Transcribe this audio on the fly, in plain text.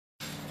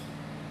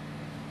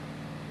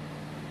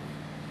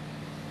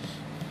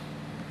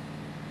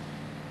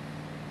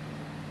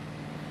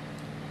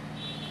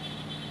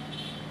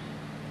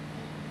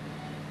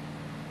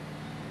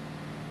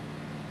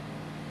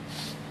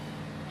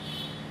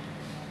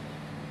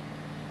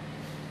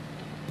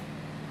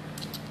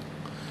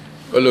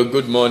Hello,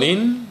 good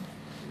morning.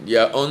 We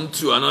are on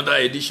to another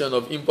edition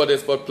of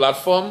Import-Export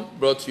Platform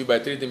brought to you by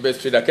Trading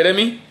Best Trade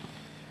Academy.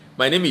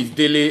 My name is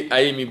Dele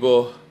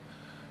Ayemibo,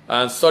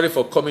 and sorry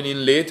for coming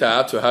in late. I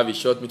had to have a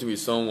short meeting with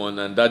someone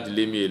and that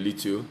delayed me a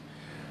little.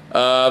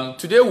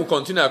 Today we'll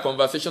continue our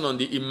conversation on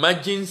the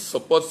emerging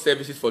support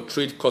services for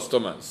trade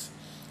customers.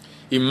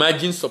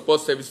 Emerging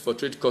support service for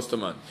trade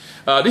customers.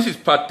 This is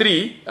part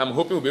 3. I'm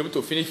hoping we'll be able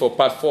to finish for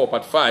part 4 or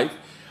part 5.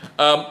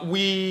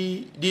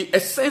 The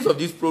essence of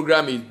this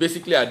program is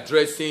basically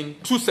addressing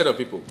two sets of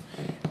people: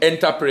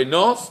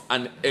 entrepreneurs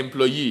and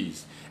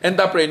employees.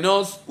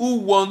 Entrepreneurs who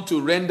want to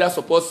render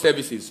support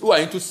services, who are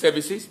into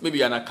services. Maybe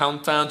you're an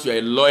accountant, you're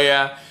a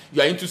lawyer,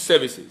 you are into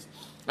services,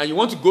 and you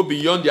want to go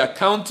beyond the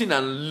accounting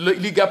and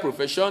legal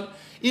profession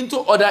into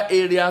other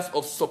areas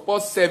of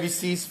support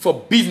services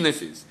for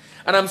businesses.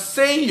 And I'm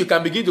saying you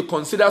can begin to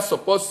consider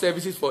support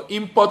services for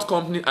import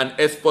company and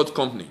export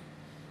company.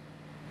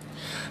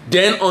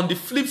 Then on the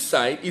flip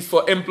side is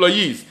for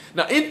employees.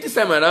 Now in this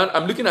time around,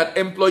 I'm looking at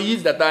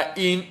employees that are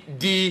in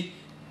the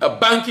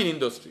banking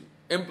industry.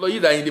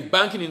 Employees that are in the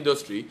banking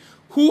industry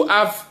who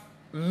have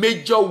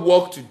major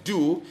work to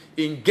do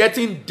in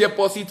getting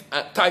deposit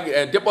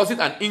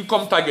and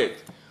income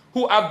target.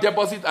 Who have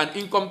deposit and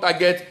income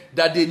target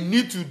that they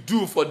need to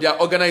do for their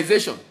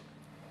organization.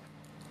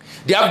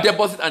 They have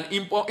deposit and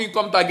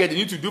income target they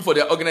need to do for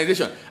their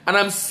organization. And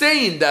I'm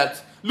saying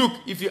that, look,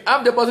 if you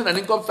have deposit and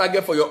income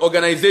target for your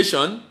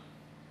organization,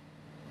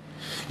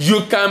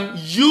 you can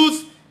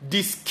use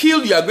the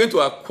skill you are going to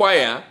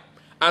acquire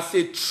as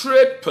a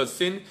trade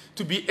person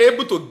to be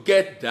able to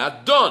get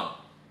that done.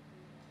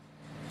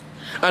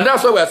 And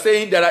that's why we are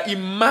saying there are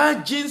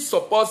emerging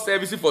support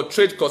services for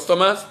trade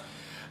customers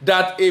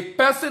that a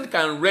person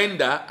can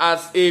render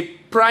as a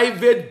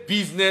private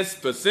business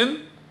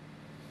person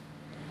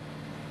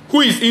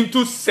who is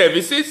into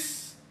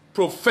services,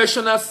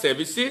 professional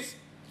services,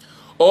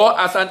 or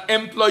as an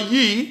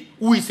employee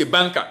who is a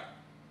banker.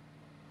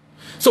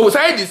 So we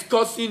started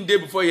discussing day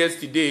before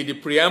yesterday, the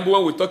preamble,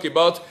 when we talk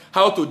about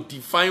how to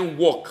define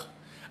work.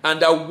 And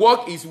that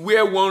work is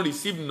where one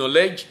receives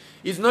knowledge.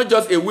 It's not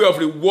just a way of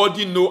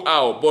rewarding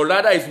know-how, but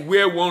rather it's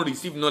where one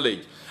receives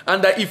knowledge.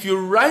 And that if you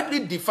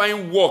rightly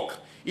define work,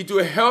 it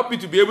will help you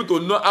to be able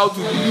to know how to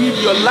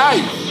live your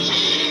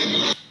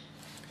life.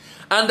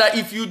 And that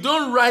if you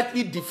don't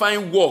rightly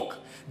define work,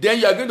 then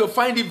you are going to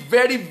find it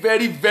very,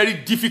 very, very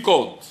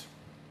difficult.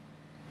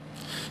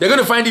 You're going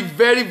to find it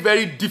very,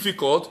 very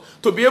difficult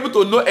to be able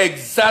to know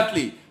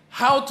exactly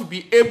how to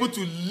be able to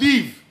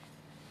live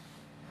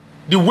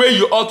the way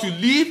you ought to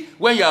live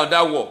when you're at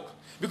that work.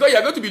 Because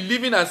you're going to be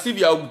living as if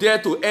you're there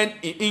to earn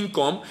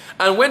income,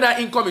 and when that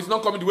income is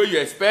not coming the way you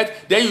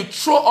expect, then you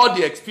throw all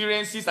the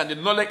experiences and the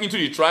knowledge into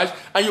the trash,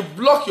 and you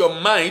block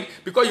your mind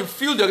because you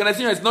feel the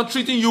organization is not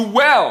treating you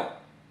well.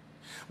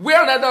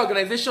 Where another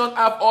organization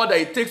have all that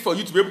it takes for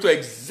you to be able to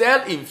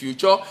excel in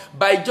future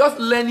by just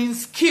learning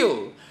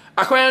skill,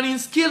 acquiring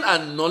skill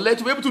and knowledge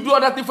to be able to do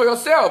other things for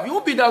yourself. You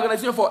won't be in the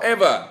organization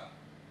forever.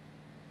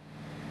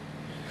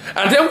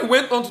 And then we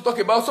went on to talk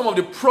about some of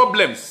the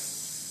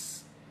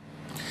problems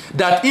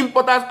that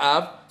importers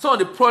have, some of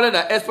the problems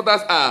that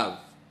exporters have,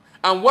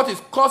 and what is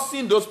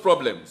causing those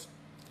problems.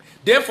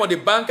 Then for the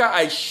banker,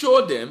 I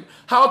showed them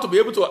how to be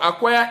able to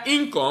acquire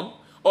income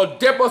or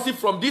deposit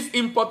from these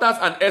importers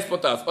and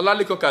exporters.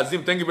 Olaliko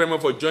Kazim, thank you very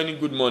much for joining.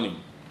 Good morning.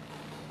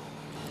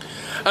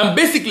 And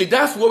basically,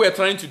 that's what we're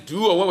trying to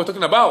do, or what we're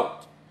talking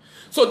about.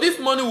 So this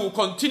morning, we'll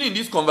continue in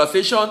this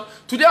conversation.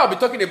 Today, I'll be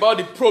talking about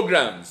the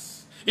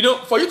programs. You know,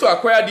 for you to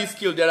acquire this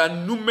skill, there are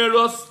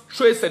numerous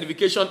trade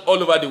certifications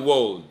all over the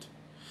world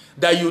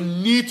that you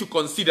need to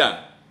consider.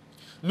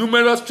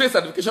 Numerous trade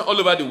certifications all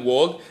over the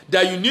world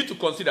that you need to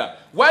consider.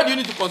 Why do you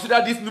need to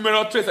consider these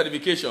numerous trade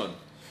certifications?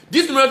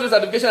 These numerous trade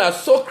certifications are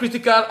so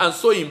critical and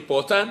so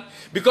important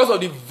because of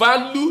the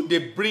value they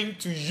bring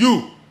to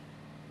you.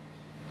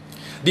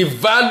 The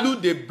value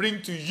they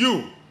bring to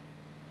you.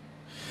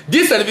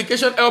 This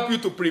certification help you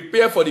to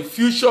prepare for the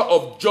future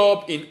of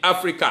job in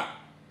Africa.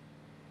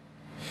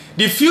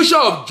 The future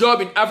of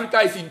job in Africa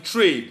is in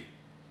trade.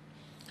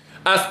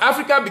 As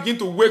Africa begins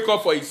to wake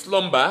up for its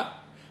slumber,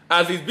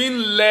 as it's being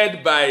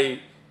led by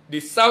the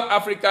South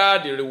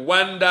Africa, the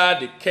Rwanda,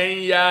 the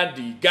Kenya,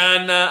 the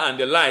Ghana, and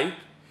the like,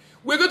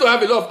 we're going to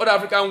have a lot of other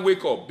Africans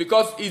wake up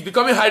because it's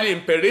becoming highly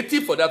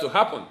imperative for that to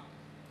happen.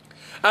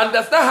 And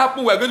as that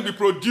happens, we're going to be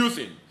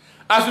producing.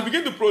 As we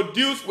begin to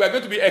produce, we are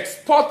going to be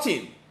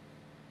exporting.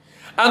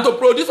 And to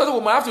produce, we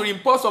might have to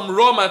import some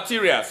raw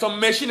materials, some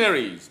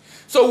machineries.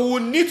 So we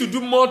will need to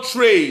do more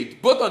trade,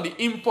 both on the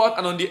import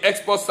and on the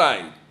export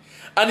side.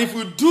 And if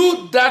we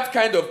do that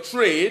kind of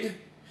trade,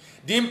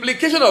 the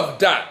implication of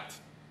that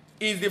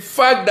is the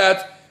fact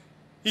that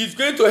it's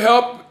going to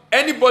help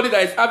anybody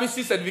that is having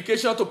C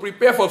certification to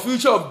prepare for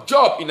future of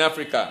job in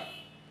Africa.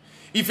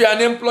 If you're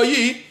an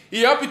employee, it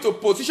helps you to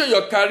position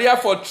your career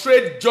for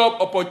trade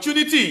job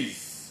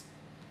opportunities.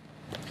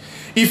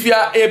 If you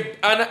are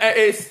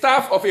a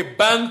staff of a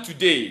bank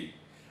today,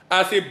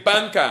 as a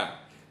banker,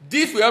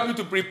 this will help you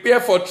to prepare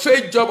for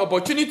trade job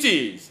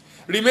opportunities.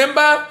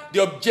 Remember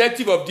the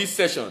objective of this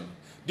session.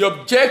 The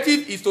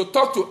objective is to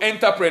talk to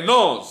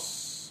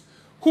entrepreneurs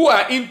who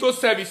are into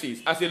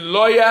services. As a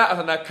lawyer, as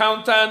an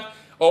accountant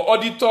or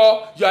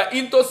auditor, you are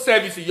into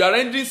services. You are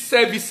rendering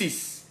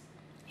services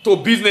to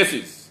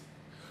businesses.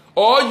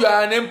 Or you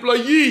are an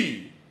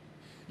employee.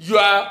 You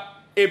are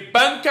a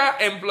banker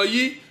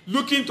employee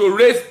looking to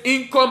raise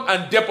income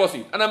and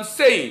deposit. And I'm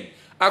saying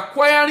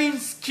acquiring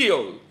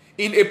skill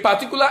in a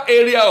particular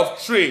area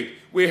of trade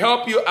will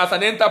help you as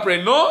an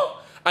entrepreneur,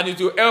 and it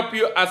will help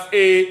you as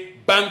a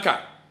banker.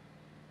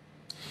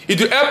 It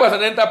will help as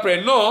an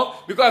entrepreneur,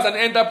 because as an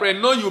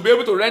entrepreneur, you'll be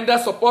able to render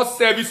support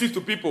services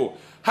to people.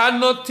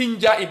 Hannah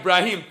Tinja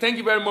Ibrahim, thank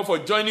you very much for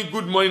joining.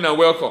 Good morning and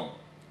welcome.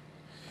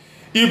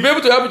 You'll be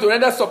able to help you to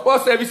render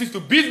support services to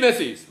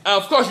businesses,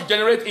 and of course, you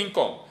generate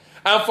income.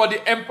 And for the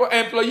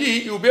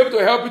employee, you'll be able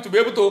to help you to be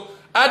able to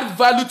add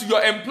value to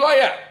your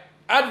employer.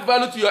 Add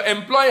value to your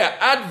employer.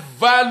 Add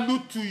value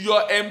to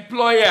your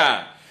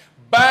employer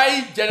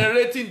by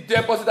generating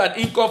deposit and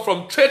income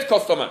from trade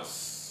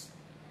customers.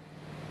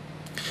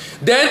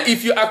 Then,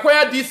 if you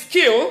acquire this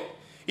skill,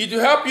 it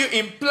will help you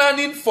in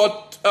planning for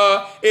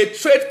a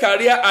trade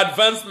career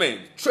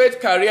advancement. Trade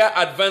career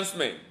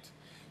advancement.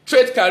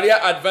 Trade career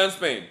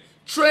advancement.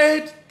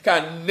 Trade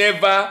can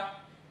never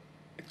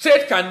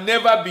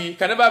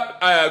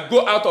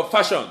go out of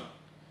fashion.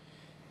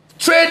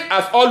 Trade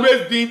has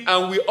always been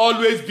and will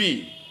always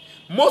be.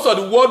 Most of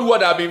the world wars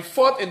that have been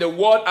fought in the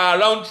world are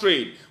around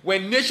trade.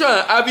 When nations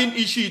are having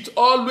issues, it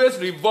always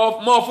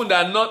revolves more often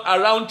than not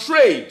around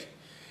trade.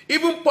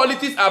 Even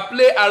politics are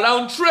played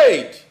around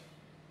trade.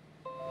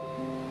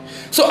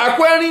 So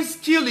acquiring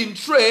skill in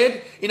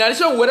trade, in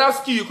addition to whatever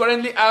skill you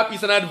currently have,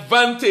 is an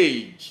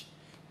advantage.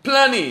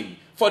 Planning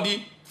for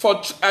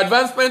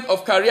advancement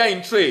of career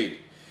in trade.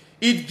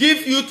 It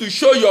gives you to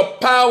show your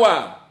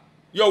power,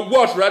 your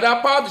worth,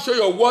 rather power to show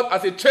your worth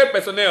as a trade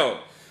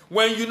personnel.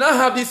 When you now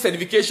have this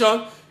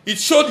certification, it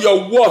shows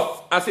your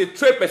worth as a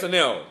trade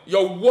personnel.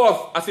 Your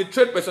worth as a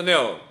trade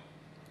personnel.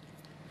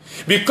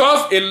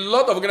 Because a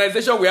lot of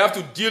organizations we have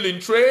to deal in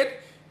trade,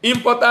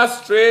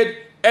 importers trade,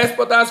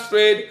 exporters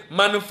trade,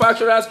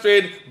 manufacturers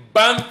trade,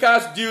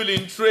 bankers deal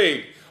in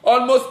trade.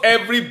 Almost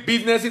every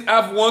business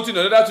have one thing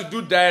or another to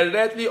do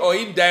directly or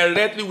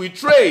indirectly with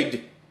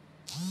trade.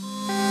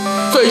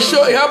 So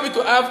it helps you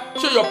to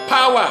show your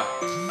power,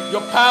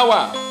 your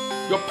power,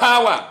 your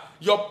power,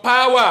 your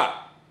power,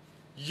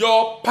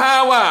 your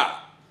power,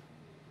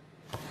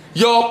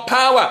 your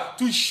power,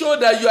 to show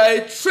that you are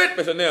a trade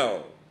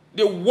personnel.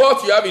 The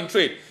worth you have in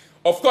trade.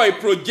 Of course, it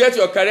projects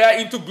your career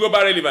into global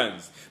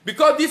relevance.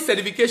 Because these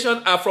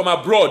certifications are from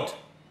abroad.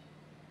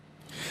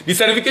 The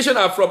certifications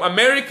are from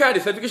America, the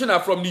certifications are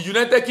from the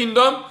United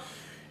Kingdom.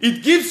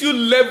 It gives you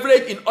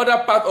leverage in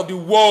other parts of the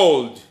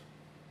world.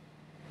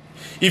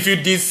 If you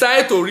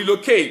decide to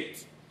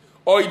relocate,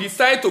 or you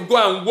decide to go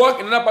and work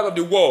in another part of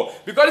the world,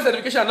 because the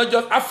certification are not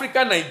just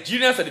African,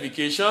 Nigerian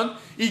certification,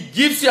 it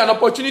gives you an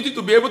opportunity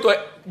to be able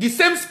to, the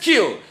same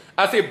skill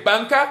as a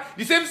banker,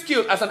 the same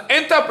skill as an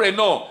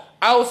entrepreneur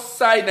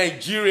outside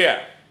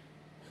Nigeria.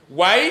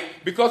 Why?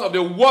 Because of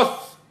the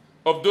worth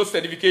of those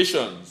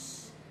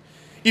certifications.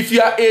 If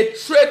you are a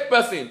trade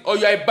person or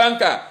you are a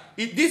banker,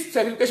 this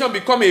certification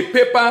becomes a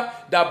paper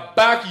that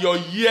backs your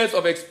years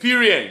of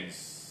experience.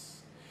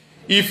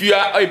 If you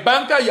are a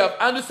banker, you have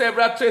handled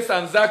several trade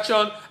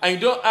transactions and you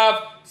don't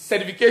have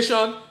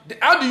certification,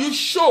 how do you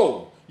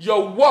show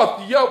your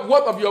worth,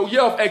 of your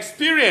year of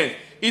experience?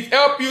 It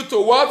helps you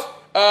to what?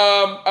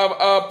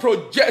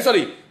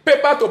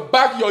 Paper to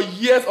back your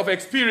years of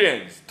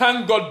experience.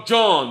 Thank God,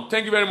 John.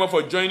 Thank you very much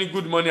for joining.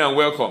 Good morning and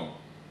welcome.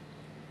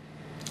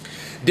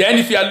 Then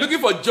if you are looking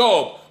for a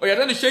job or you are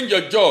trying to change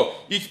your job,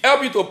 it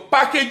helps you to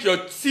package your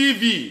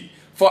CV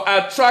for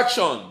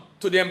attraction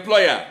to the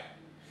employer.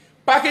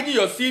 Packaging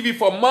your CV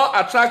for more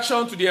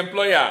attraction to the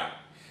employer.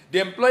 The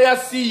employer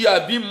sees you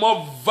as being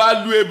more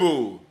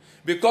valuable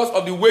because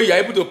of the way you are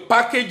able to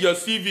package your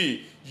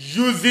CV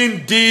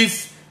using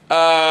this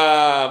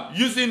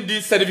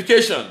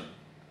certification.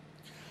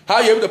 How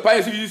are you able to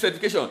package your CV using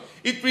certification?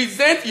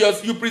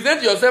 You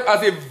present yourself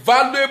as a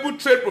valuable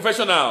trade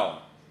professional.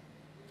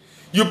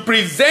 You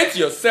present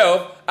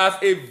yourself as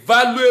a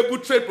valuable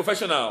trade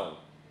professional.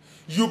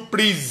 You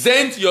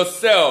present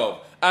yourself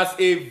as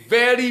a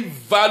very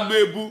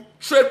valuable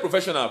trade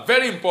professional.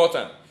 Very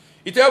important.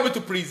 It helps you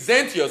to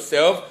present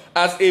yourself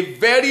as a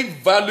very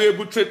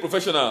valuable trade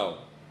professional.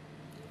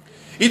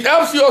 It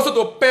helps you also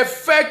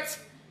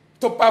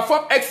to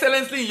perform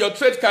excellently in your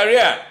trade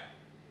career.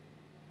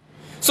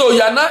 So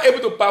you are now able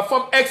to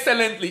perform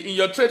excellently in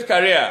your trade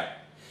career.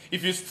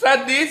 If you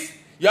start this,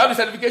 you have the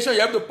certification,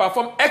 you have to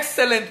perform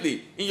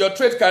excellently in your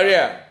trade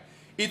career.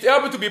 It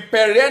helps you to be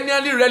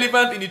perennially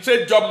relevant in the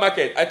trade job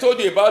market. I told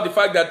you about the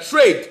fact that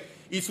trade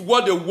is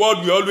what the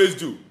world will always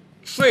do.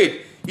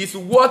 Trade is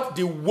what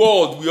the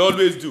world will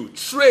always do.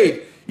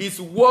 Trade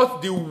is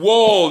what the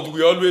world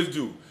will always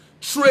do.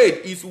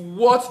 Trade is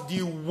what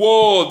the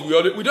world will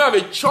always do. We don't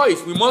have a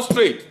choice. We must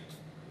trade.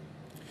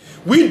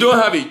 We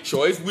don't have a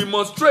choice. We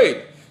must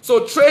trade.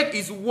 So trade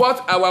is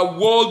what our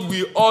world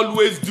will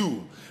always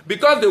do.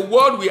 Because the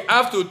world will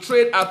have to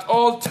trade at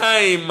all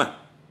time.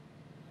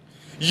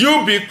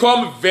 You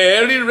become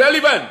very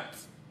relevant.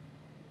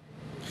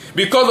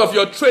 Because of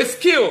your trade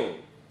skill.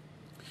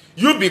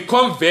 You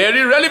become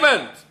very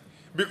relevant.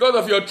 Because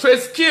of your trade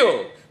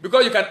skill.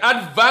 Because you can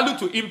add value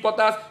to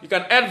importers, you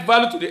can add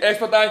value to the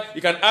exporters,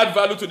 you can add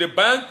value to the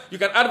bank, you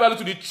can add value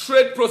to the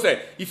trade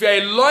process. If you're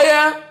a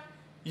lawyer,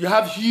 you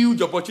have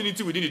huge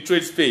opportunity within the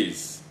trade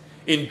space.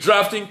 In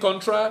drafting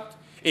contracts,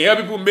 in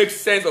helping people make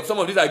sense of some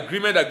of these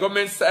agreements that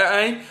government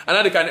sign, and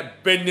how they can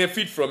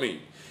benefit from it.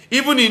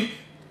 Even in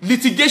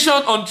litigation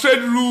on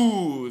trade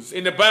rules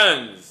in the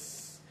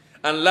banks.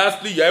 And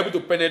lastly, you're able to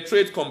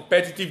penetrate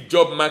competitive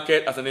job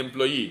market as an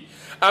employee.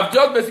 I've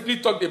just basically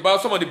talked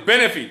about some of the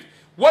benefits.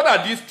 What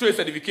are these trade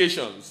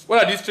certifications?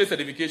 What are these trade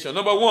certifications?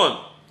 Number one,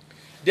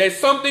 there is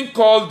something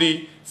called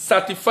the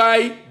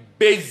Certified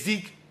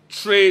Basic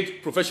Trade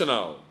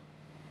Professional.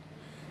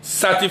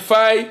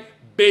 Certified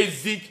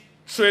Basic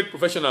Trade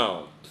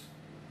Professional.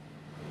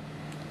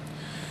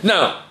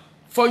 Now,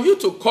 for you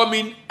to come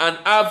in and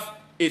have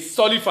a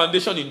solid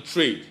foundation in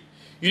trade,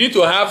 you need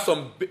to have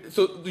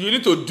you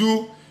need to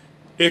do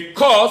a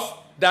course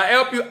that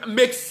help you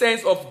make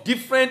sense of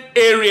different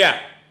areas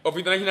of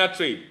international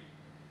trade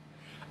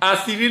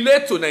as it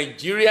relates to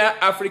Nigeria,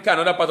 Africa,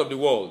 and other parts of the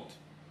world.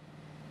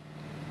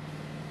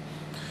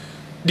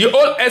 The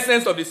whole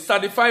essence of the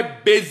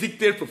Certified Basic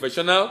Trade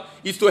Professional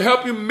is to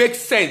help you make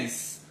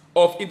sense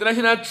of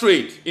international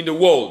trade in the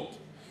world.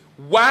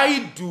 Why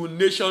do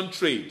nations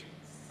trade?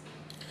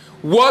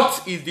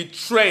 What is the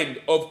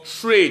trend of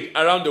trade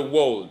around the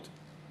world?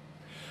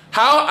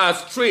 How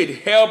has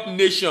trade helped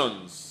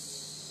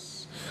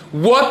nations?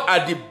 What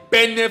are the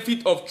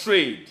benefits of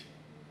trade?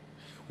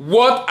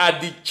 What are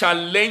the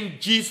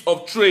challenges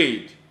of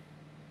trade?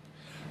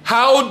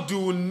 How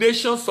do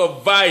nations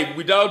survive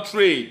without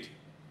trade?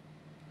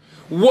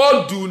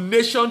 What do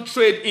nations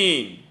trade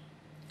in?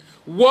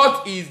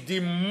 What is the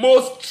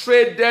most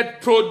traded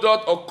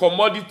product or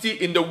commodity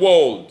in the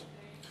world?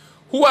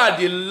 Who are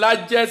the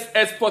largest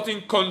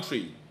exporting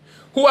country?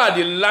 Who are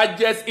the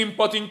largest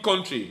importing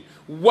country?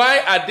 Why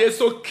are they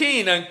so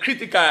keen and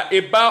critical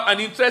about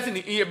and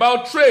interested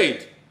about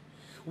trade?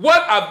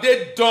 What have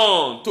they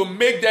done to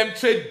make them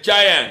trade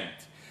giant?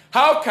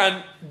 How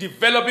can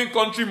developing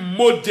country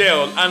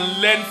model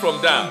and learn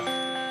from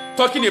them?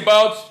 Talking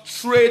about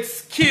trade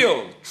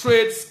skill,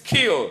 trade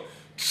skill,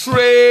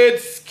 trade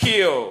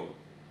skill.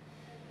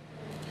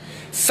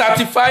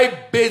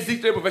 Certified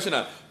Basic Trade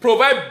Professional.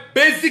 Provide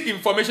basic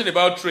information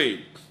about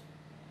trade.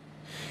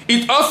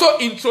 It also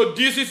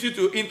introduces you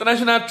to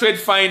international trade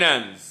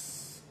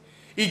finance.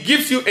 It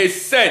gives you a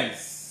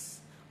sense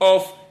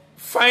of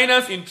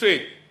finance in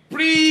trade.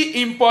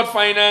 Pre-import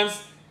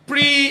finance,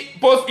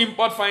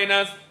 post-import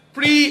finance,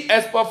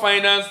 pre-export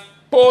finance,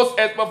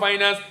 post-export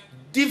finance,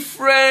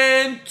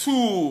 different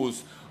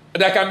tools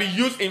that can be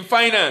used in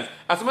finance.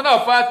 As a matter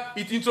of fact,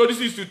 it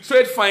introduces you to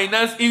trade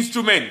finance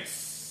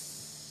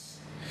instruments.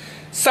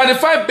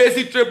 Certified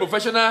Basic Trade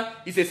Professional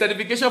is a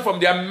certification from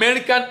the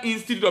American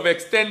Institute of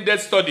Extended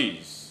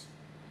Studies.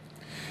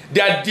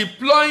 They are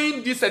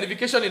deploying this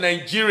certification in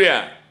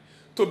Nigeria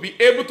to be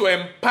able to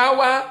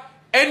empower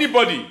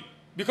anybody,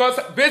 because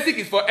basic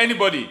is for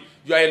anybody.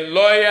 You are a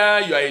lawyer,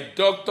 you are a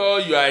doctor,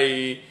 you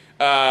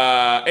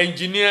are an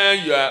engineer,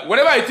 you are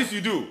whatever it is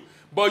you do,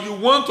 but you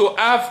want to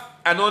have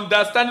an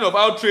understanding of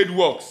how trade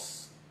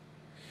works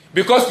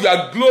because you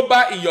are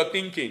global in your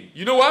thinking.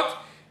 You know what?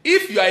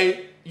 If you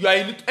are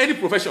in any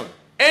profession,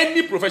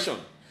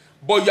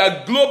 but you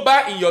are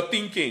global in your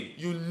thinking,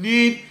 you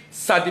need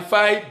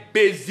Certified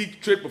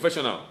Basic Trade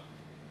Professional.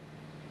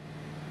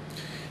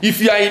 If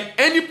you are in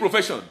any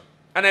profession,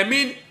 and I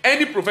mean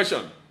any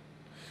profession,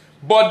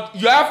 but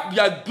you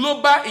are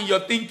global in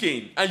your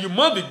thinking, and you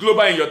must be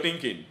global in your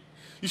thinking,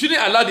 you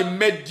shouldn't allow the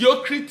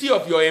mediocrity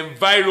of your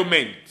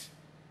environment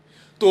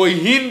to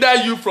hinder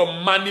you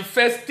from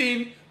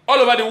manifesting all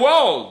over the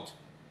world.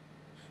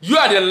 You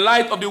are the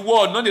light of the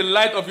world, not the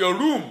light of your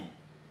room.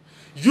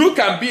 You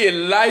can be a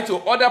light to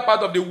other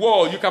parts of the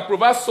world. You can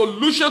provide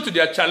solutions to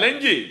their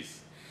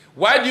challenges.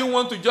 Why do you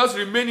want to just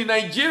remain in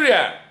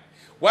Nigeria?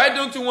 Why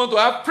don't you want to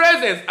have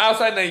presence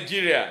outside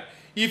Nigeria?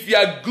 If you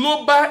are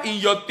global in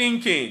your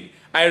thinking,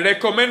 I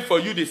recommend for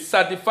you the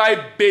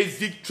Certified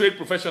Basic Trade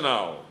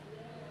Professional.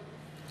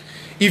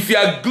 If you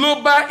are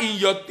global in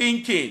your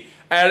thinking,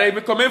 I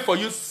recommend for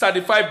you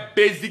Certified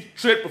Basic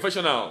Trade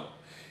Professional.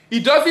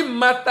 It doesn't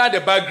matter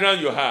the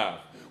background you have.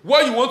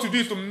 What you want to do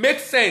is to make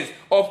sense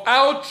of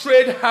how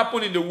trade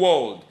happens in the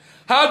world.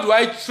 How do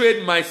I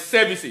trade my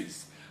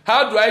services?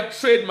 How do I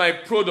trade my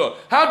product?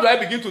 How do I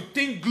begin to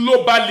think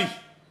globally?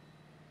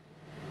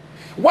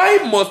 Why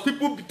must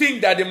people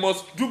think that they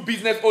must do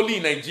business only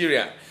in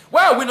Nigeria?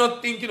 Why are we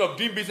not thinking of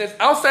doing business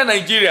outside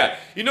Nigeria?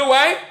 You know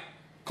why?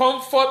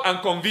 Comfort and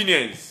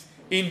convenience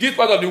in this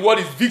part of the world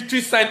is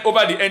victory sign over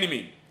the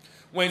enemy.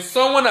 When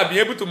someone has been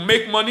able to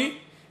make money,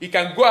 he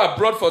can go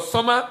abroad for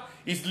summer,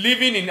 He's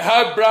living in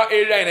Harborough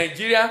area in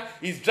Nigeria.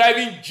 He's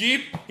driving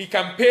Jeep. He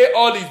can pay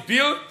all his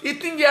bills. He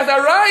thinks he has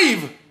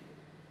arrived.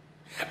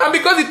 And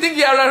because he thinks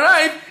he has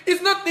arrived,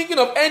 he's not thinking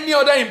of any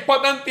other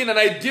important thing and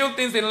ideal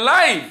things in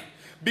life.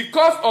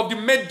 Because of the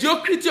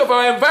mediocrity of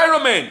our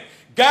environment.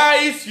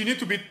 Guys, you need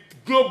to be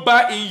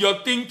global in your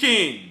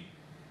thinking.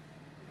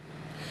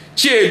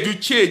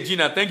 Chiedu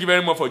Gina, thank you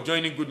very much for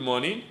joining. Good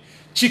morning.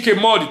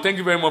 Chike Modi, thank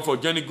you very much for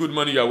joining. Good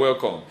morning. You are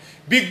welcome.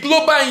 Be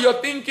global in your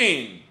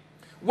thinking.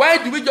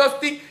 Why do we just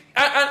think?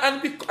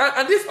 And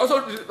this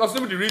also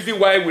the reason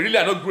why we really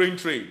are not growing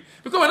trade.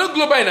 Because we're not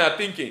global in our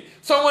thinking.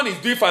 Someone is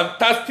doing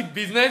fantastic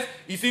business.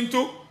 He's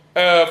into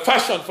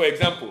fashion, for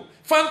example.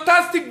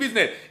 Fantastic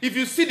business. If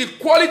you see the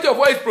quality of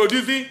what he's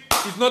producing,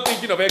 he's not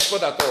thinking of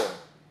export at all.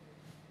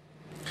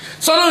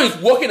 Someone is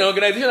working in an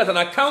organization as an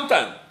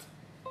accountant.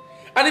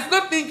 And it's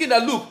not thinking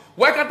that, look,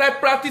 why can't I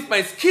practice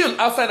my skill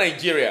outside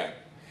Nigeria?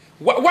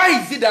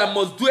 Why is it that I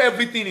must do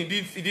everything in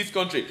this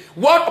country?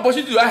 What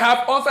opportunity do I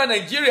have outside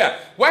Nigeria?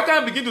 Why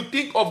can't I begin to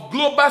think of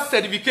global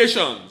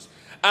certifications?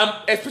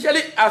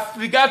 Especially as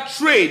regards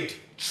trade.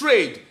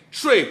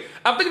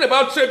 I'm thinking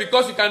about trade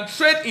because you can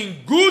trade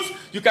in goods,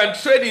 you can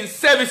trade in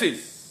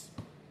services.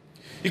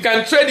 You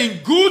can trade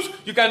in goods,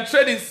 you can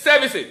trade in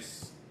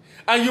services.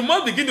 And you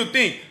must begin to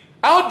think,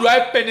 how do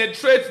I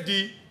penetrate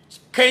the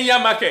Kenya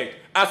market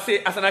as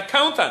an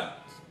accountant?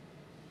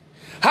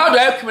 How do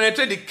I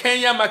penetrate the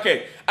Kenya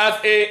market as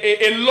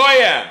a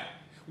lawyer?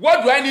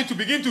 What do I need to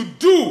begin to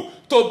do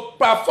to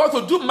perform,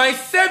 to do my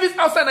service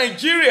outside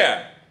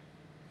Nigeria?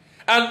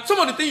 And some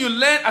of the things you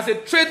learn as a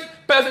trade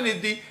person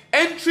is the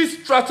entry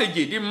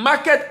strategy, the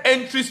market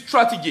entry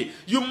strategy.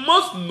 You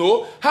must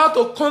know how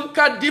to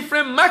conquer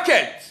different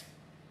markets.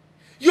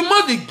 You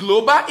must be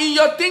global in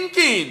your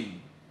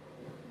thinking.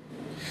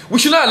 We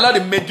should not allow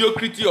the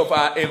mediocrity of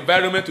our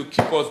environment to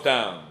keep us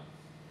down.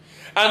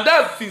 And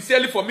that,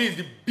 sincerely for me, is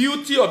the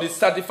beauty of the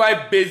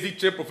certified basic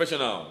trade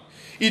professional.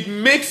 It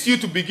makes you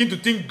to begin to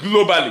think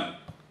globally.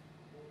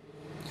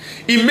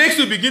 It makes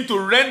you begin to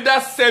render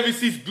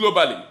services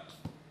globally.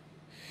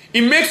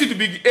 It makes you to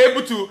be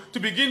able to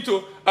begin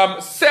to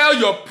sell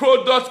your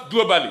product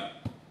globally.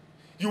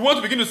 You want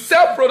to begin to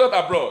sell product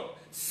abroad.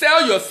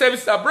 Sell your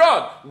services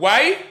abroad.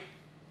 Why?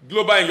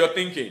 Global in your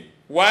thinking.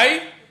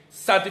 Why?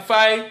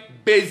 Certified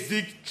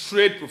basic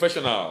trade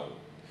professional.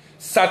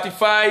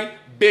 Certified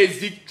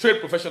basic trade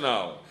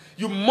professional.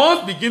 You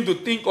must begin to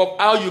think of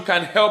how you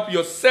can help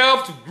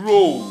yourself to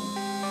grow.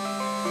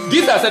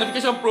 These are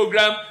certification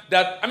programs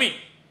that,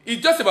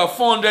 it's just about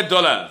 $400.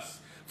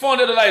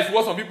 $400 is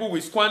what some people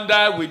will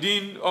squander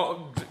within,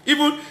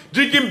 even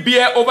drinking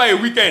beer over a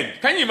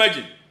weekend. Can you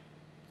imagine?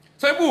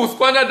 Some people will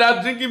squander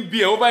that drinking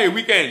beer over a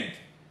weekend.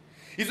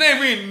 It's not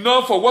even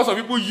enough for what some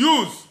people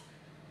use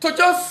to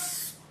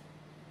just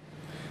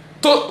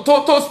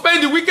to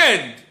spend the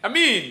weekend.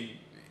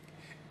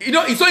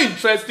 It's so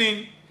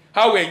interesting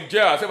how we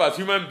enjoy ourselves as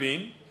human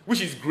beings, which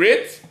is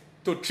great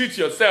to treat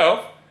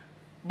yourself,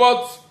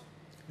 but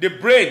the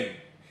brain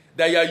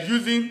that you are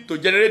using to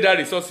generate that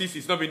resources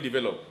is not being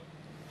developed.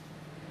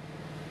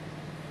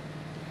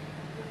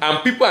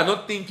 And people are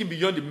not thinking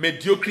beyond the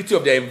mediocrity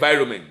of their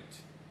environment.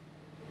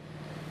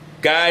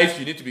 Guys,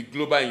 you need to be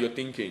global in your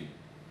thinking.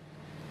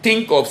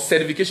 Think of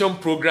certification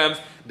programs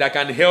that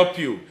can help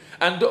you.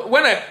 And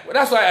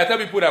that's why I tell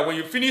people that when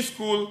you finish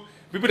school,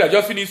 people that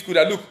just finish school,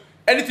 that look,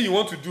 anything you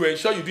want to do,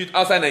 ensure you do it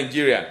outside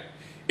Nigeria.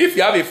 If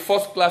you have a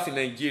first class in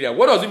Nigeria,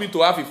 what does it mean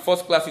to have a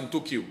first class in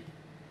Tokyo?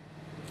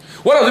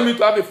 What does it mean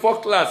to have a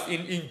first class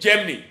in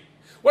Germany?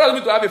 What does it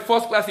mean to have a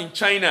first class in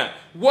China?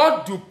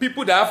 What do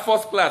people that have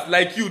first class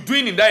like you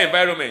doing in that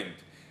environment?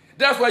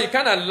 That's why you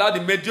can't allow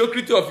the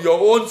mediocrity of your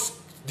own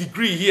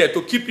degree here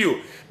to keep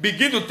you.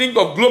 Begin to think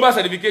of global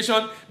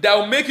certification that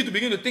will make you to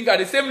begin to think at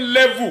the same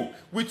level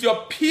with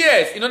your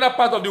peers in other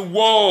parts of the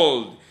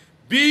world.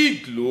 Be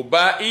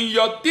global in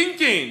your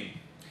thinking.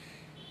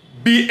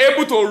 Be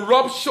able to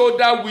rub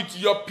shoulder with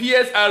your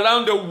peers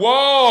around the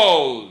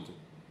world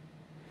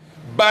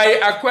by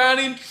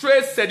acquiring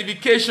trade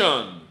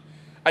certification.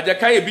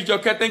 Ajakai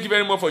Ebijoke, thank you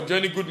very much for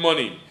joining. Good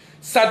morning.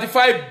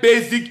 Certified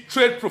basic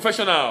trade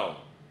professional.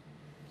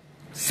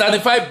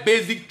 Certified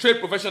basic trade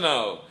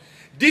professional.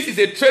 This is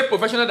a trade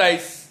professional that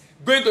is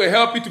going to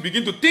help you to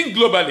begin to think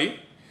globally,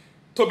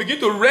 to begin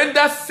to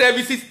render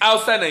services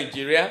outside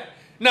Nigeria.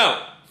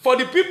 Now, for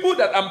the people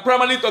that I'm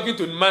primarily talking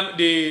to,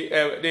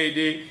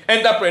 the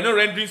entrepreneur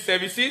rendering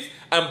services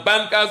and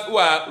bankers who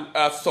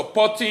are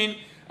supporting,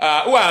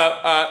 who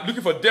are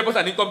looking for deposit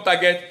and income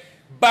target,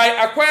 by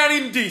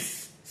acquiring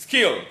this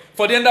skill.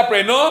 For the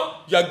entrepreneur,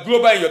 you are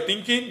global in your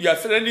thinking, you are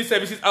rendering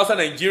services outside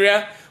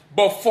Nigeria,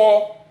 but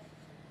for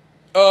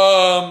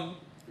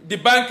the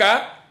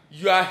banker,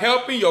 you are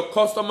helping your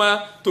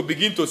customer to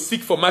begin to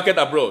seek for market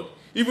abroad,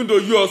 even though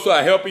you also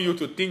are helping you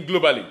to think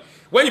globally.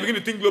 When you begin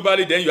to think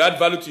globally, then you add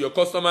value to your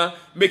customer,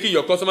 making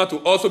your customer to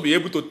also be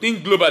able to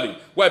think globally.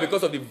 Why?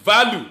 Because of the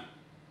value.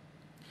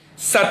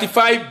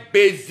 Certified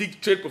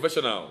basic trade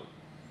professional.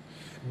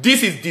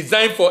 This is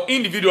designed for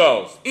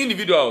individuals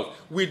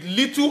with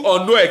little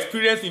or no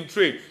experience in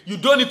trade. You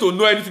don't need to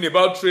know anything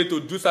about trade to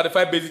do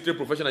certified basic trade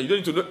professional. You don't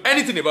need to know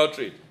anything about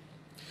trade.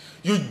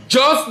 You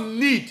just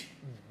need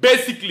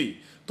basically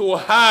to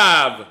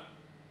have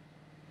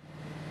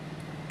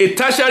a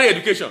tertiary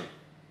education,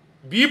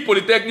 be it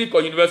polytechnic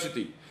or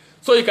university,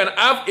 so you can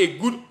have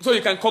so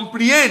you can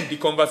comprehend the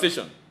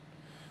conversation.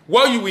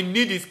 What you will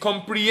need is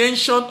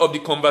comprehension of the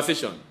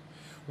conversation.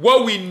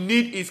 What we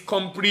need is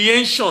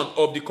comprehension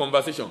of the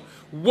conversation.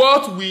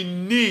 What we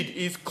need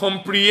is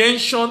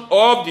comprehension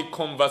of the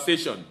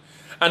conversation.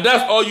 And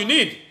that's all you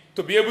need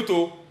to be able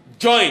to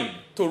join,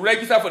 to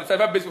register for the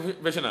certified basic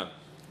professional.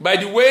 By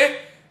the way,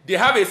 they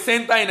have a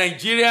center in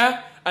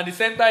Nigeria, and the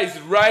center is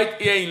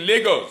right here in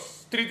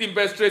Lagos, Street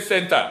Invest Trade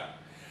Center.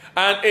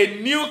 And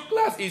a new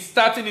class is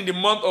starting in the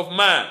month of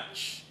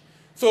March.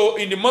 So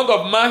in the month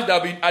of March, there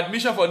will be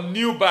admission for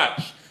new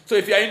batch. So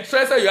if you are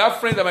interested, you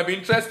have friends that might be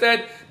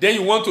interested, then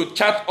you want to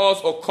chat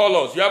us or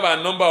call us. You have our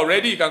number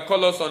already. You can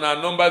call us on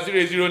our number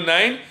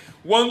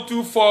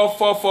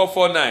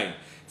 009-124-4449.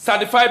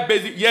 Certified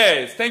basic,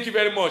 yes, thank you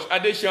very much.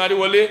 Adesina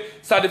Adewale,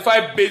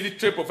 certified basic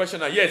trade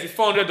professional. Yes, it's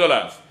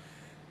 $400.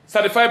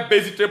 Certified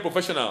basic trade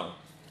professional.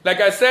 Like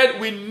I said,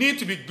 we need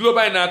to be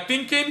global in our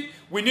thinking.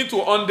 We need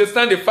to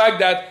understand the fact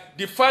that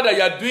you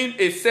are doing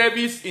a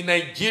service in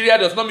Nigeria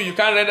does not mean you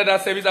can't render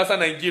that service outside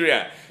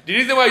Nigeria. The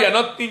reason why you are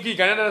not thinking you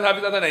can render that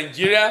service outside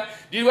Nigeria,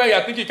 the reason why you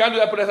are thinking you can't do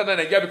that product outside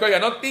Nigeria, because you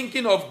are not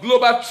thinking of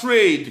global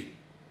trade.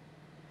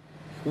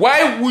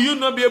 Why will you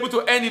not be able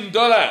to earn in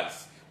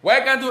dollars?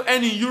 Why can't you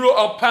earn in euro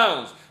or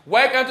pounds?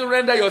 Why can't you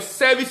render your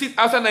services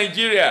outside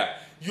Nigeria?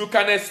 You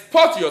can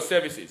export your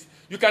services.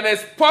 You can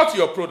export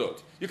your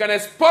product. You can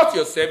export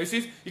your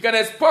services. You can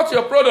export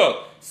your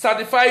product.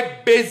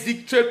 Certified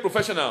basic trade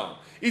professional.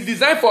 It's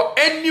designed for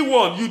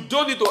anyone. You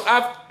don't need to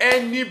have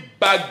any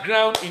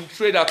background in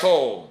trade at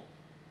all.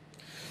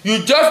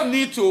 You just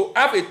need to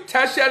have a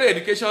tertiary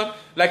education.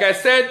 Like I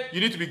said, you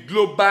need to be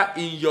global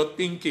in your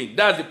thinking.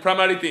 That's the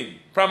primary thing.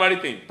 Primary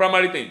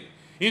thing.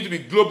 You need to be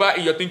global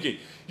in your thinking.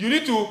 You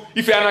need to,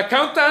 if you're an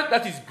accountant,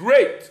 that is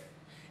great.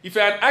 If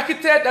you're an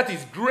architect, that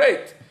is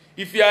great.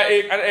 If you are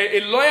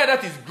a lawyer,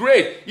 that is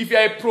great. If you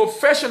are a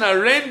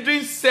professional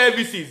rendering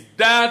services,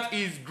 that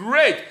is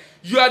great.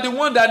 You are the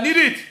one that need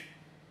it.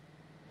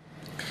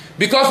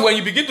 Because when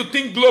you begin to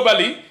think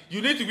globally,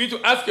 you need to begin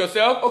to ask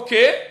yourself,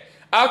 okay,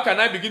 how can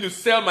I begin to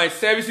sell my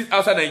services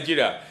outside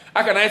Nigeria?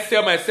 How can I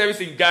sell my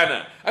service in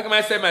Ghana? How can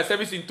I sell my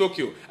service in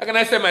Tokyo? How can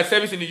I sell my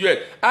service in the US?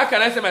 How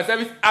can I sell my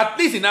service at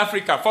least in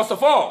Africa, first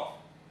of all?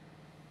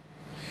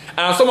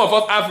 And some of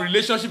us have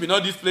relationship in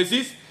all these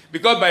places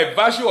because by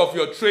virtue of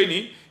your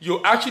training,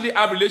 you actually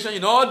have relation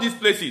in all these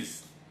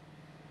places.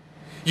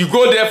 You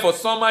go there for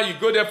summer, you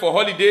go there for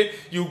holiday,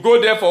 you go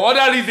there for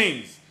other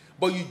reasons.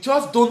 But you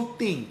just don't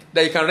think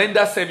that you can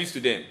render service to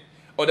them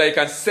or that you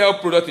can sell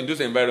products in those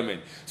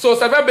environments. So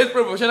certified basic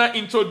professional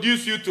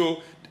introduce you to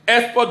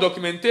export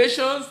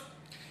documentations.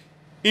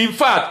 In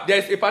fact, there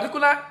is a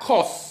particular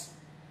course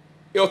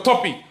or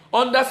topic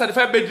under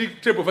certified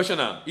basic trade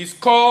professional. It's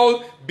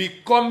called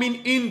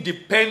Becoming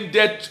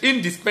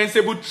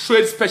Indispensable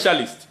Trade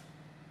Specialist.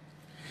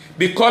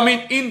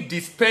 Becoming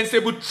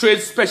indispensable trade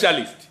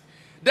specialist.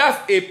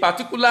 That's a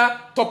particular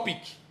topic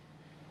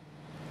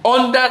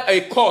under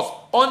a course,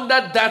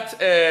 under that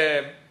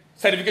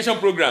certification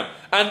program.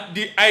 And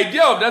the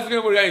idea of that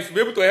certification program is to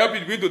be able to help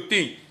you begin to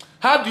think,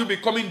 how do you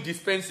become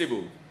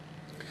indispensable?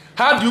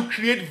 How do you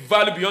create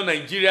value beyond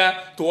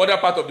Nigeria to other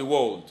parts of the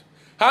world?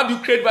 How do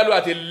you create value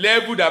at a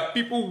level that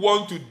people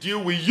want to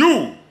deal with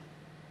you?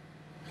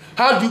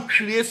 How do you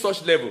create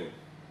such level?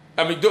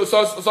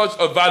 Such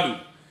a value.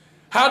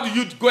 How do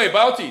you go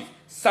about it?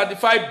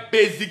 Certified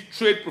basic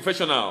trade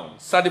professional.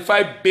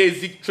 Certified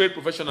basic trade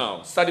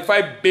professional.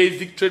 Certified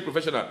basic trade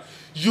professional.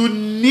 You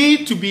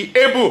need to be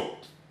able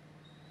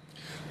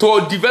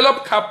to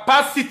develop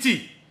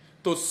capacity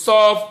to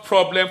solve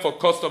problems for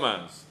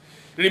customers.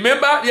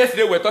 Remember,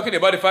 yesterday we were talking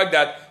about the fact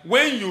that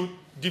when you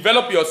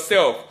develop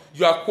yourself,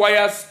 you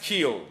acquire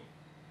skill.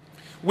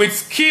 With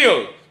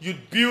skill, you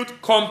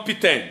build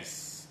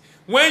competence.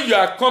 When you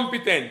are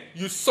competent,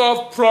 you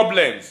solve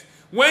problems.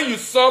 When you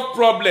solve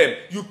problems,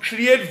 you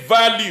create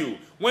value.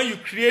 When you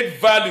create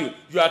value,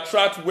 you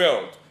attract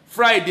wealth.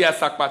 Friday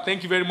Asakpa,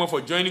 thank you very much for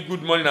joining.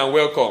 Good morning and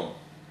welcome.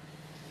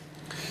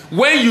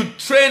 When you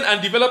train and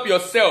develop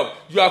yourself,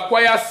 you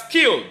acquire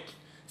skill.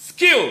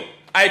 Skill,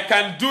 I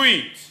can do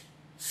it.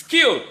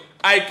 Skill,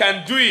 I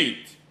can do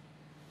it.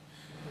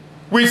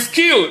 With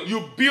skill,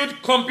 you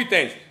build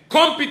competence.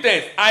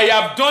 Competence, I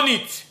have done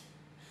it.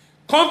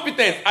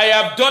 Competence, I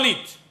have done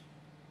it.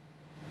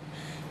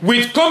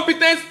 With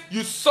competence,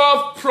 you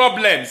solve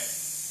problems.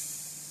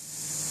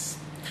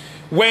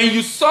 When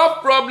you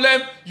solve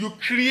problems, you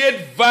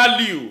create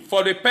value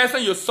for the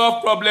person you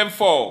solve problem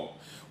for.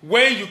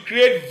 When you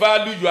create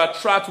value, you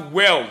attract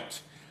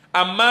wealth.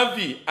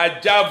 Amavi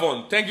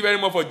Ajavon, thank you very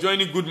much for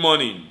joining. Good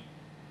morning.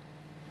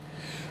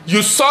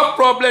 You solve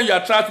problems, you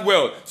attract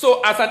wealth.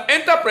 So as an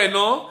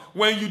entrepreneur,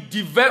 when you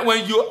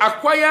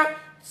acquire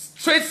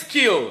trade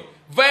skill,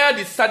 via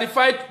the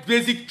certified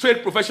basic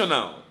trade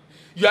professional,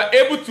 you are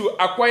able to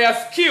acquire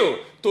skill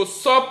to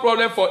solve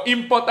problems for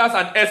importers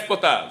and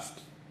exporters.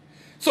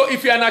 So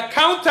if you're an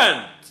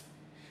accountant,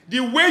 the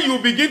way you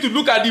begin to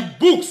look at the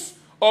books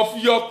of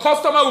your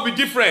customer will be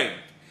different.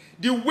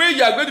 The way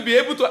you are going to be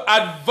able to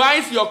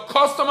advise your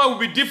customer will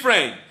be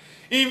different.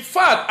 In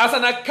fact, as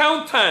an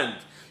accountant,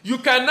 you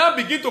can now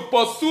begin to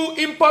pursue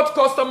import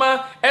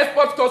customer,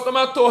 export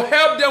customer to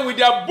help them with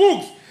their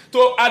books,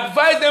 to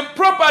advise them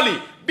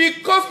properly,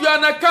 because you are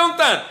an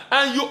accountant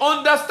and you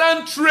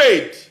understand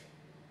trade.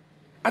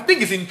 I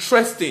think it's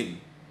interesting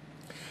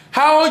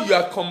how you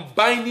are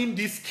combining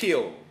this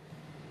skill.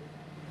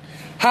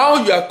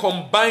 How you are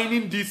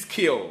combining this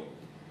skill.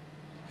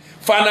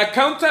 For an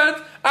accountant,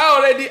 I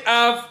already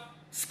have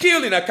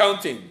skill in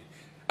accounting.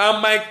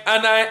 And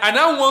I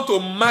now want to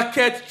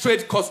market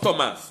trade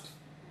customers.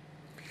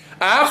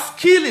 I have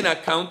skill in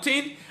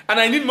accounting and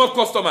I need more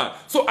customers.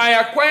 So I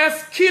acquire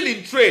skill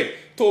in trade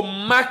to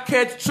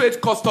market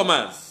trade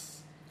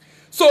customers.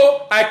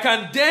 So I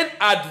can then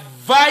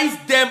advise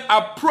them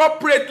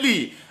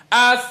appropriately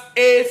as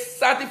a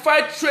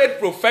certified trade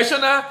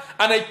professional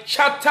and a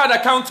chartered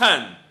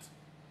accountant.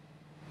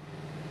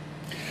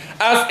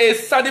 As a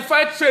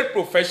certified trade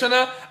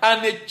professional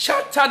and a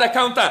chartered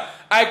accountant,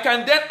 I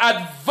can then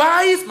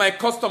advise my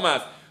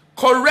customers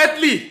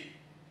correctly.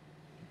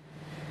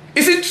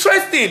 It's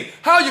interesting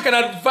how you can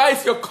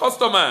advise your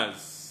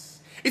customers.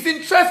 It's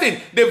interesting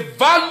the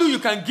value you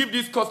can give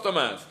these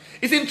customers.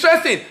 It's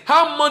interesting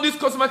how much these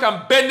customers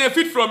can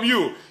benefit from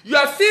you. You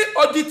are still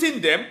auditing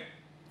them.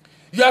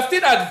 You are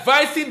still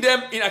advising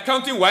them in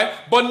accounting wise,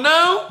 but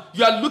now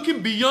you are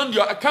looking beyond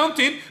your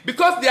accounting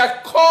because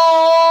their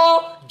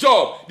core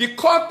job, the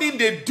core thing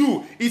they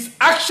do is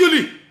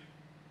actually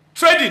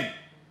trading.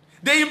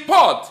 They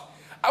import.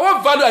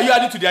 What value are you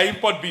adding to their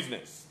import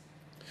business?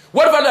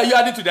 What value are you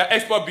adding to their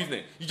export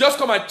business? You just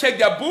come and check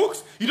their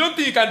books. You don't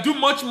think you can do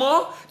much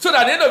more? So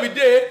that at the end of the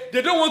day,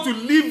 they don't want to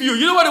leave you.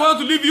 You know why they want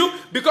to leave you?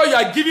 Because you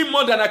are giving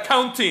more than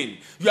accounting.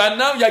 You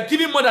are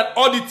giving more than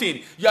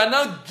auditing. You are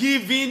now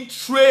giving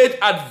trade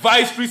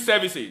advisory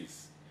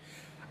services.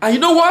 And you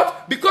know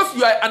what? Because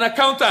you are an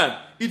accountant,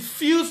 it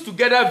fits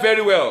together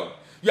very well.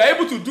 You are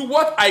able to do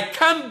what I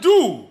can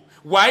do.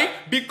 Why?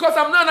 Because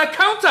I'm not an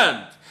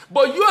accountant.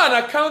 But you are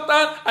an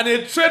accountant and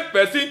a trade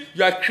person,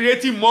 you are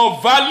creating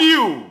more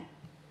value.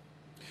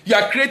 You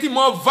are creating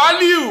more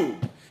value.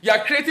 You are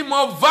creating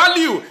more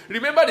value.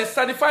 Remember, the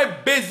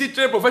certified basic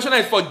trade professional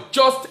is for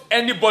just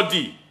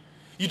anybody.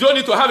 You don't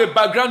need to have a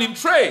background in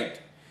trade.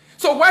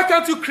 So why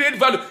can't you create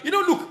value? You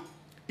know, look,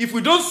 if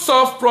we don't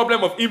solve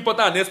problem of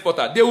importer and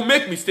exporter, they will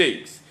make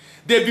mistakes.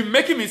 They'll be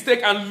making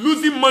mistakes and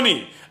losing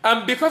money.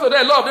 And because of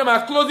that, a lot of them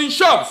are closing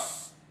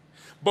shops.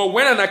 But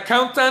when an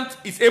accountant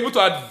is able to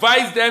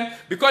advise them,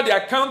 because the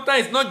accountant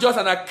is not just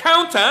an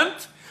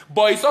accountant,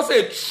 but it's also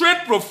a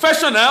trade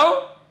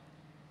professional,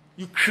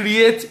 you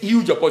create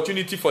huge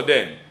opportunity for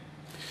them.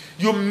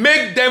 You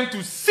make them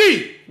to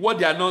see what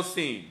they are not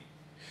seeing.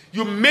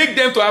 You make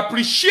them to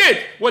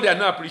appreciate what they are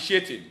not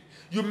appreciating.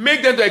 You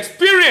make them to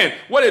experience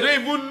what they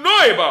don't even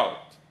know about.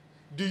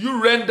 Do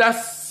you render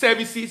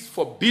services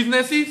for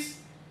businesses?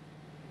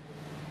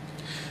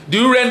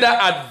 Do you render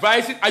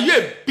advice? Are you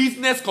a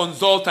business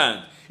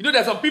consultant? You know,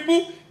 there are some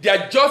people, they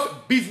are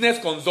just business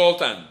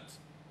consultants.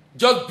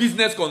 Just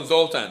business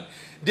consultant.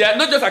 They are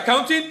not just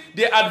accounting,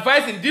 they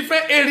advise in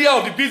different areas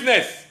of the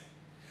business.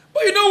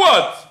 But you know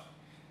what?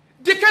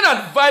 They can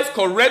advise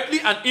correctly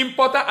an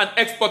importer and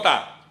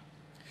exporter.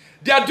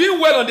 They are doing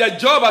well on their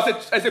job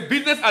as a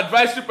business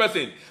advisory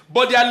person,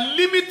 but they are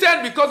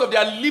limited because of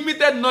their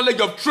limited knowledge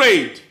of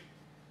trade.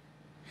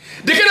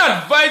 They can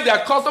advise their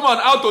customer on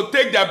how to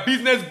take their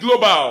business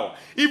global,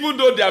 even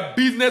though they are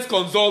business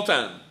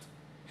consultants.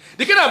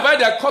 They can advise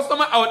their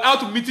customer on how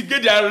to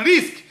mitigate their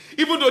risk,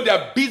 even though they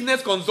are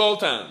business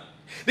consultants.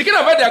 They can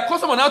advise their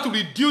customer on how to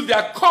reduce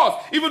their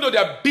costs, even though they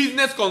are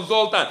business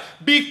consultants,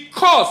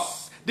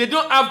 because they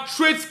don't have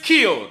trade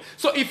skill.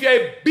 So if you're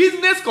a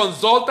business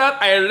consultant,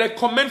 I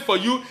recommend for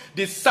you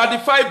the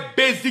certified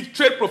basic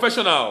trade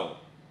professional.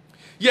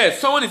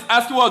 Yes, someone is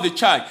asking what the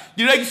charge.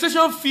 The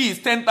registration fee is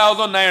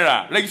 10,000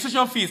 naira.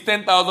 Registration fee is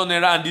 10,000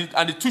 naira,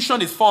 and the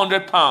tuition is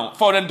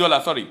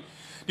 $400. Sorry,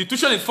 the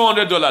tuition is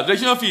 $400.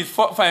 Registration fee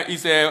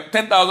is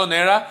 10,000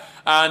 naira,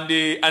 and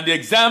the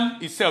exam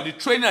itself, the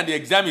training and the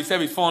exam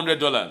itself is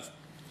 $400.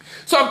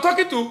 So I'm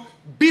talking to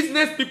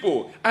business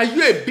people. Are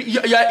you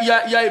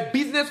a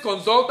business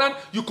consultant?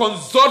 You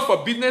consult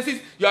for businesses.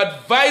 You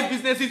advise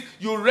businesses.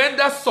 You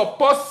render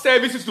support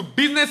services to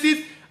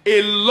businesses.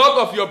 A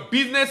lot of your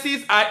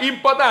businesses are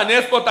importers and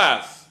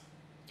exporters.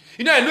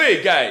 You know, I know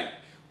a guy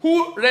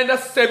who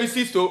renders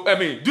services to,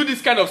 do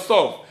this kind of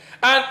stuff.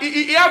 And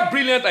he had a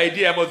brilliant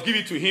idea. I must give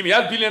it to him. He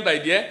had a brilliant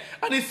idea.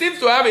 And he seems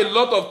to have a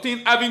lot of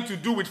things having to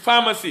do with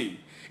pharmacy.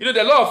 You know,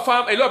 there are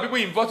a lot of people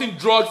importing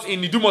drugs in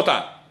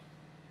Idumota.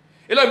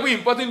 A lot of people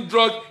importing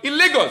drugs in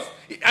Lagos.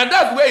 And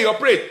that's where he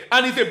operates.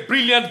 And he's a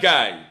brilliant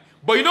guy.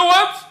 But you know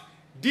what?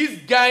 This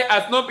guy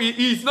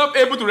is not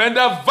able to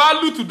render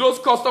value to those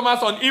customers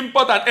on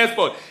import and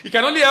export. He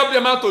can only help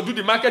them out to do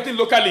the marketing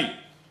locally.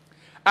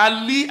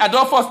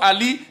 Adolphus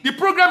Ali, the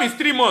program is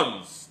 3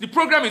 months. The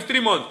program is 3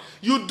 months.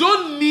 You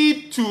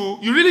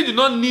really do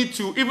not need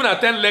to even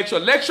attend lecture.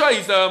 Lecture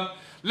is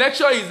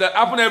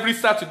happen every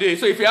Saturday.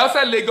 So if you're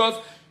outside Lagos,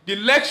 the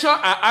lecture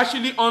are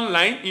actually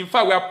online. In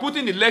fact, we are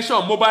putting the lecture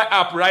on mobile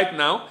app right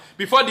now.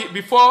 In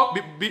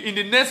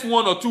the next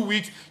 1 or 2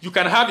 weeks, you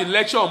can have the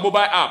lecture on mobile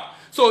app.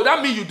 So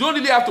that means you don't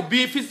really have to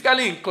be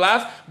physically in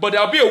class, but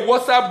there'll be a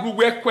WhatsApp group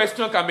where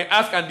questions can be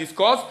asked and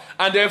discussed.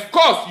 And then, of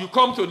course, you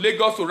come to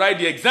Lagos to write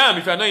the exam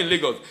if you're not in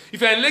Lagos. If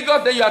you're in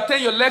Lagos, then you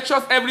attend your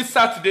lectures every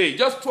Saturday,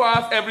 just 2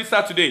 hours every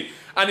Saturday.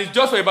 And it's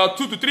just for about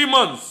 2 to 3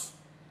 months.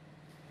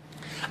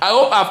 I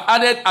hope I've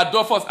added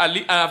Adolphus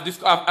Ali. I've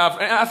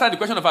answered the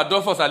question of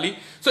Adolphus Ali.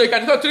 So you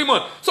can do 3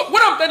 months. So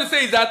what I'm trying to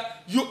say is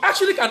that you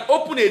actually can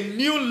open a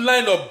new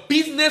line of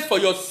business for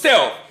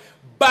yourself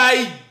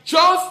by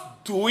just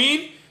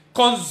doing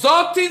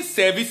consulting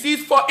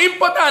services for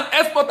importer and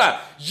exporter.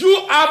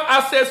 You have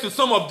access to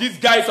some of these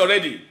guys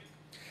already.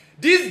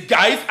 These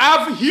guys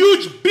have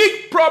huge,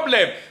 big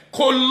problem,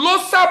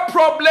 colossal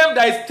problem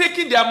that is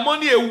taking their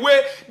money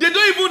away. They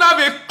don't even have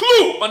a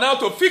clue on how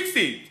to fix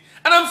it.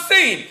 And I'm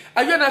saying,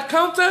 are you an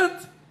accountant?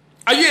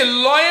 Are you a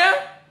lawyer?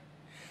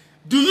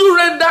 Do you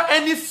render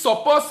any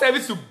support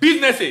service to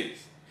businesses?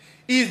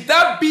 Is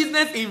that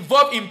business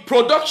involved in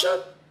production?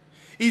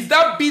 Is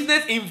that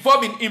business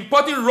involved in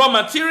importing raw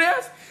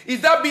materials? Is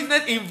that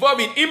business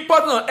involved in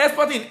importing or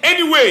exporting in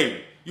any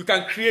way? You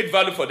can create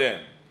value for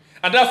them.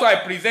 And that's why I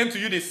present to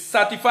you the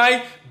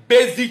Certified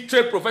Basic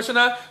Trade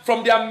Professional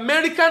from the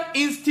American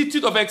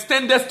Institute of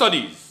Extended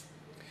Studies.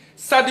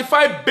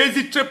 Certified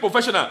Basic Trade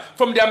Professional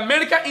from the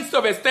American Institute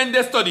of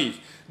Extended Studies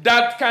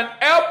that can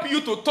help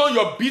you to turn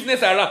your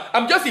business around.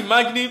 I'm just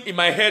imagining in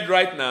my head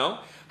right now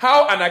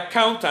how an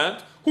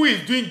accountant who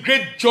is doing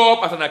great job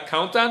as an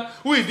accountant,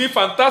 who is doing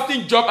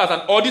fantastic job as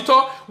an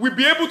auditor, will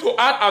be able to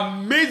add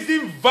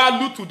amazing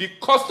value to the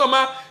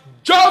customer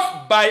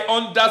just by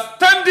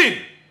understanding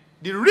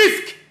the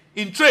risk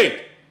in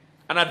trade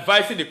and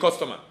advising the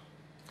customer.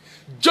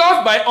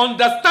 Just by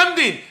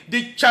understanding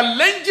the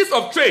challenges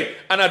of trade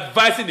and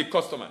advising the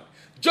customer.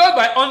 Just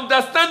by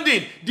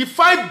understanding the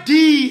 5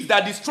 Ds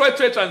that destroy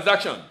trade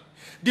transaction.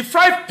 The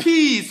 5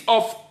 Ps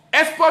of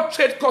export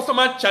trade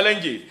customer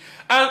challenges.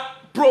 And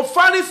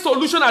providing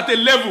solution at a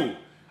level.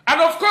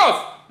 And of course,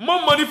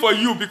 more money for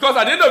you, because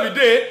at the end of the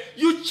day,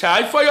 you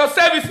charge for your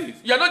services.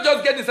 You are not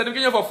just getting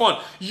certification for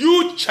fun.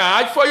 You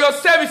charge for your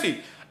services.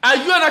 Are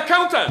you an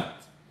accountant?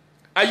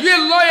 Are you a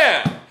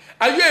lawyer?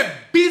 Are you a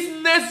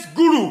business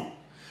guru?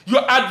 You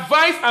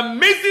advise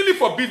amazingly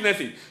for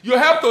businesses. You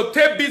help to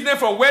take business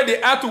from where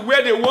they are to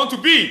where they want to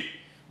be.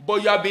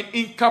 But you have been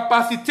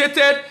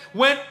incapacitated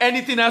when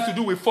anything has to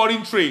do with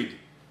foreign trade.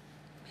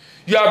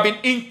 You have been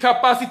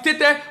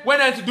incapacitated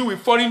when it has to do with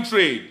foreign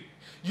trade.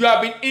 You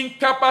have been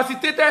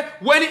incapacitated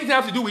when it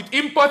has to do with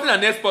importing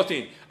and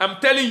exporting. I'm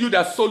telling you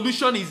that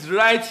solution is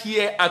right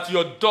here at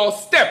your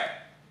doorstep.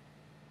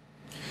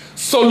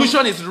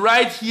 Solution is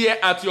right here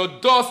at your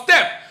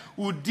doorstep.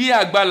 Udi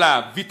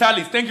Agbala,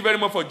 Vitalis, thank you very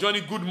much for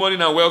joining. Good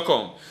morning and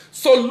welcome.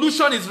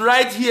 Solution is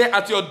right here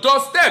at your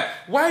doorstep.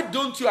 Why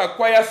don't you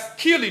acquire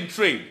skill in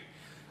trade?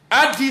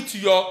 Add it to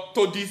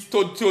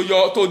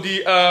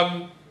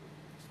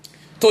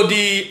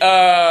the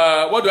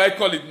what do I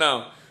call it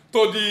now?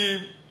 To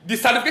the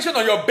certification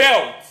on your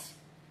belt.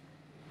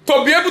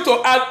 To be able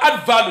to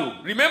add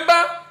value.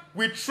 Remember,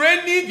 with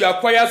training, you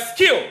acquire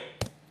skill.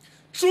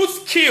 Through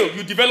skill,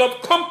 you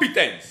develop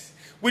competence.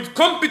 With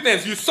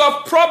competence, you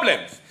solve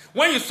problems.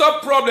 When you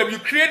solve problems, you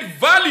create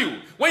value.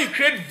 When you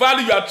create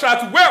value, you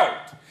attract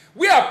wealth.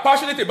 We are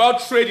passionate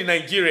about trade in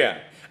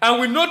Nigeria.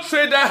 And we know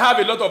traders have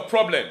a lot of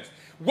problems.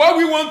 What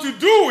we want to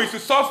do is to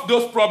solve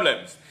those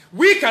problems.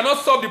 We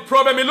cannot solve the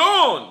problem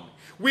alone.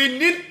 We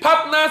need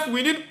partners,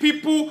 we need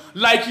people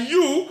like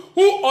you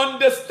who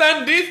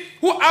understand this,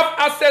 who have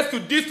access to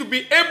this to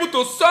be able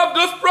to solve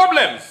those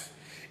problems.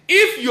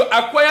 If you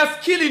acquire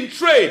skill in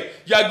trade,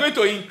 you are going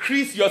to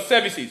increase your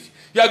services.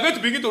 You are going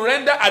to begin to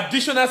render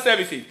additional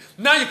services.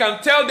 Now you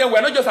can tell them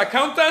we're not just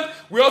accountants,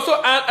 we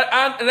also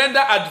render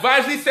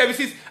advisory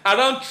services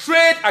around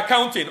trade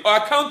accounting or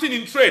accounting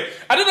in trade.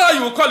 I don't know how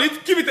you will call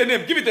it. Give it a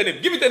name, give it a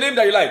name, give it a name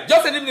that you like.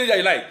 Just a name that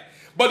you like.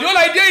 But the whole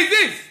idea is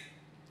this.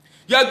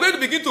 You are going to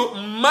begin to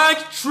merge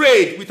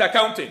trade with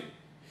accounting.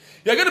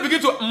 You are going to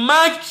begin to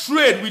merge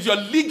trade with your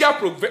legal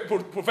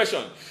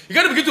profession. You're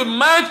going to begin to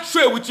merge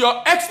trade with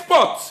your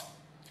export.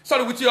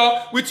 Sorry,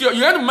 you're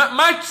going to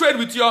merge trade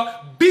with your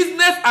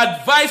business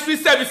advisory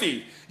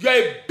services. You're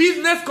a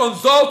business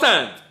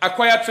consultant.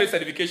 Acquire trade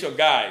certification,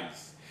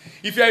 guys.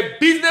 If you're a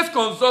business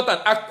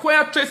consultant,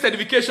 acquire trade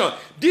certification.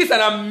 This is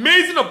an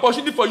amazing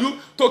opportunity for you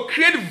to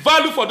create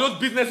value for those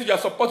businesses you are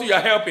supporting, you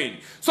are helping.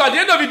 So at the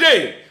end of the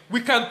day,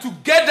 we can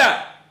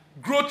together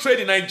grow trade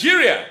in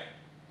Nigeria.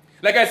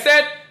 Like I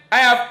said, I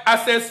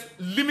have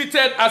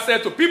limited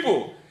access to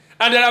people.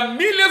 And there are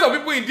millions of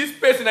people in this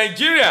space in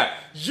Nigeria.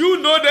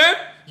 You know them.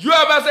 You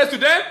have access to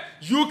them.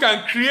 You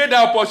can create the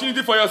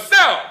opportunity for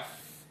yourself.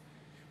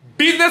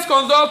 Business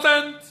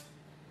consultants,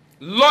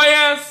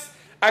 lawyers,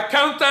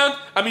 accountants,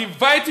 I'm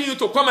inviting you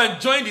to come and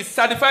join the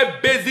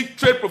Certified Basic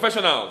Trade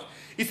Professionals.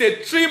 It's a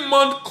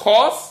 3-month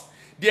course.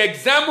 The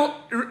exam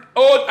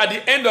held at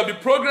the end of the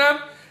program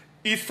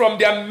is from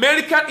the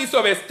American Institute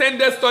of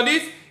Extended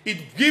Studies.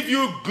 It gives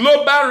you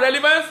global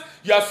relevance.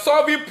 You are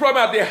solving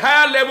problems at the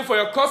higher level for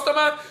your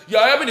customer. You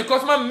are helping the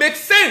customer make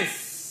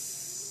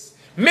sense.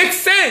 Make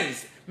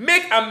sense.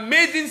 Make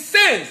amazing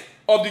sense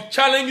of the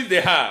challenges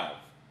they have.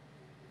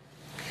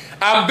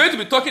 I'm going to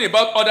be talking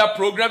about other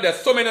programs.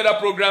 There's so many other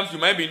programs you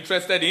might be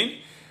interested in.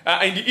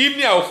 In the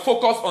evening, I will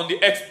focus on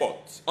the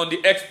export.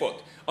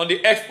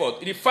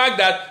 The fact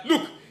that,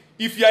 look,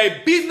 if you are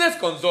a business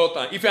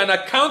consultant, if you're an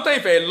accountant,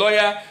 if you're a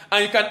lawyer,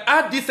 and you can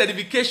add this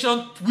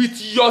certification with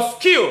your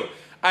skill,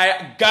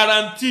 I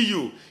guarantee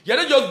you're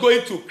not just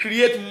going to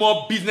create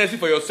more business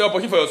for yourself,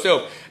 opportunity for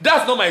yourself.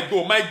 That's not my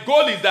goal. My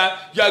goal is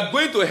that you are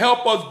going to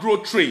help us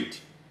grow trade.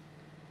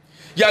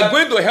 You are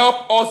going to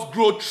help us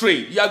grow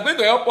trade. You are going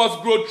to help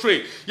us grow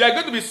trade. You are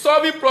going to be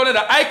solving problems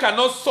that I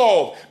cannot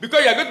solve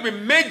because you are going to be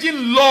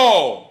merging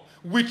law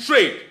with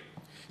trade.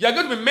 You are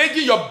going to be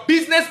merging your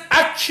business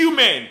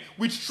acumen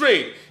with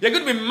trade. You are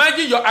going to be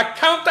merging your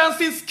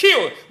accountancy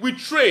skill with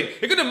trade.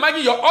 You are going to be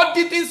merging your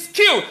auditing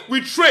skill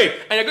with trade.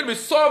 And you are going to be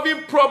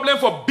solving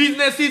problems for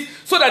businesses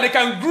so that they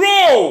can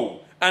grow.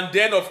 And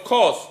then, of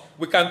course,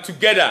 we can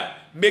together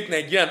make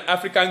Nigeria and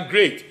Africa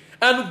great.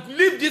 And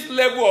leave this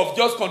level of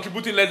just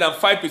contributing less than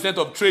 5%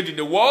 of trade in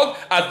the world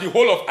as the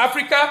whole of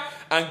Africa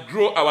and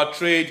grow our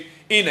trade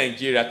in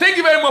Nigeria. Thank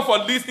you very much for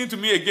listening to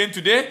me again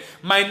today.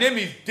 My name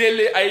is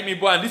Dele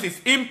Ayimibo and this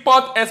is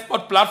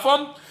Import-Export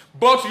Platform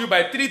brought to you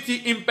by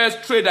 3T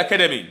Impest Trade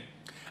Academy.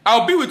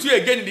 I'll be with you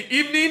again in the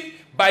evening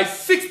by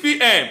 6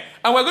 p.m.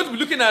 And we're going to be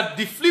looking at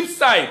the flip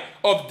side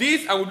of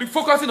this and we'll be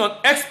focusing on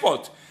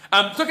export.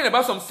 I'm talking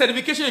about some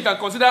certification you can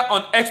consider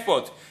on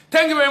export.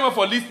 Thank you very much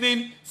for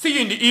listening. See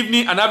you in the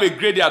evening and have a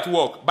great day at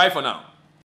work. Bye for now.